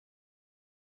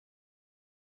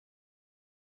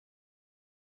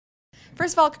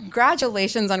First of all,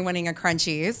 congratulations on winning a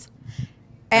Crunchies.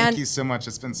 Thank you so much.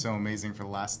 It's been so amazing for the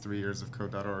last 3 years of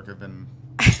Code.org.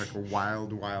 It's like a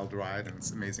wild, wild ride, and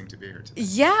it's amazing to be here today.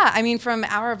 Yeah, I mean, from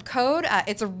Hour of Code,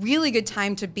 it's a really good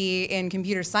time to be in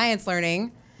computer science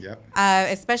learning. Yep.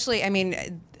 Especially, I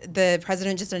mean, the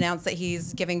president just announced that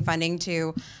he's giving funding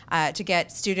to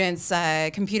get students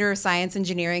computer science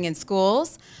engineering in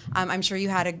schools. I'm sure you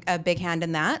had a big hand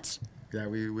in that. Yeah,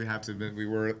 we have to admit we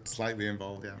were slightly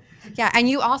involved. Yeah. Yeah, and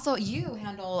you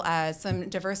handle some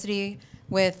diversity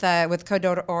with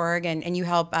Code.org, and you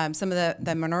help some of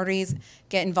the minorities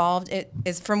get involved. It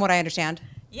is, from what I understand.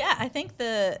 Yeah, I think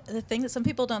the thing that some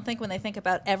people don't think when they think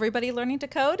about everybody learning to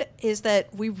code is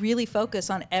that we really focus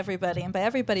on everybody. And by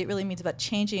everybody, it really means about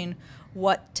changing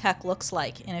what tech looks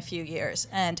like in a few years.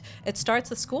 And it starts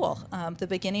with school. The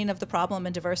beginning of the problem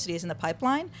in diversity is in the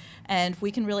pipeline, and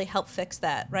we can really help fix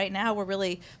that. Right now, we're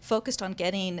really focused on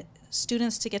getting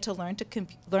students to get to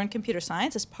learn computer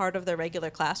science as part of their regular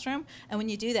classroom. And when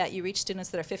you do that, you reach students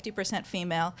that are 50%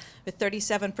 female, with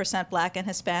 37% Black and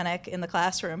Hispanic in the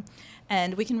classroom.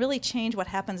 And we can really change what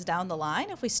happens down the line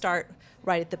if we start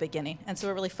right at the beginning. And so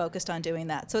we're really focused on doing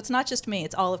that. So it's not just me,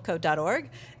 it's all of Code.org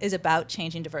is about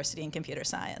changing diversity in computer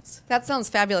science. That sounds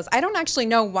fabulous. I don't actually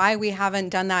know why we haven't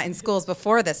done that in schools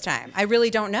before this time. I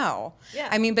really don't know. Yeah.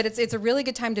 I mean, but it's a really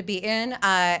good time to be in.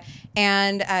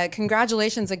 And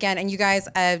congratulations again. And you guys,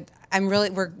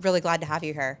 we're really glad to have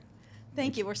you here.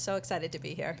 Thank you. We're so excited to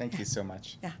be here. Thank you so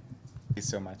much. Yeah. Thank you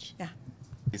so much. Yeah.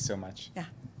 Thank you so much. Yeah.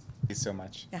 Thank you so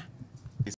much. Yeah.